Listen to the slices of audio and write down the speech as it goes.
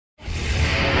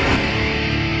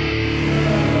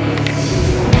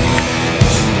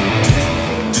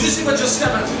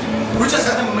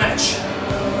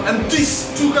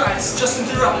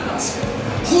interrupt us.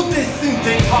 Who they think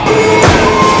they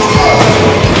are?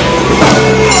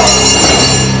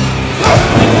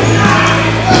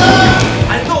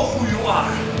 I know who you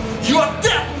are. You are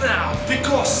dead now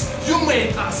because you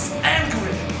made us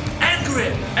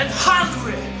angry and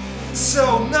hungry.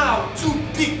 So now two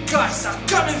big guys are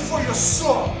coming for your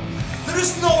soul. There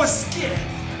is no escape.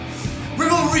 We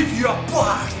will rip you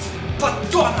apart.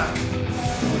 Padonak.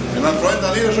 Wie mein Freund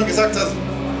Danylo schon gesagt hat,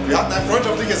 wir hatten ein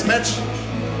freundschaftliches Match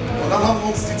und dann haben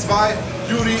uns die zwei,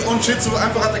 Yuri und Schizo,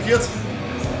 einfach attackiert.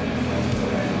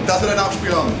 Das wird ein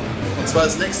Nachspiel haben. Und zwar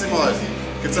das nächste Mal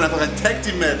gibt es dann einfach ein Tag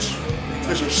Team Match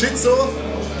zwischen Schizo,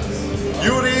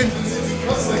 Yuri,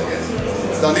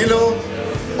 Danylo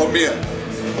und mir.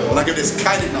 Und dann gibt es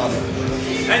keine Gnade.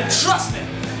 And trust me,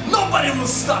 nobody will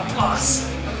stop us.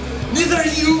 Neither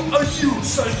you or you,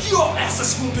 so your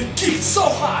asses will be kicked so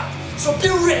hard. So be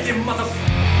ready,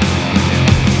 motherfucker.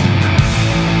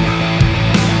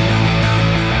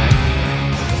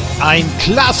 Ein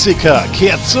Klassiker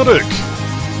kehrt zurück.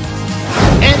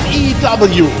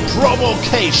 NEW-Event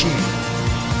Provocation.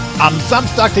 Am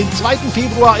Samstag, den 2.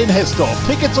 Februar in Heßdorf.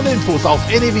 Tickets und Infos auf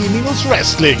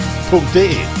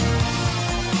new-wrestling.de.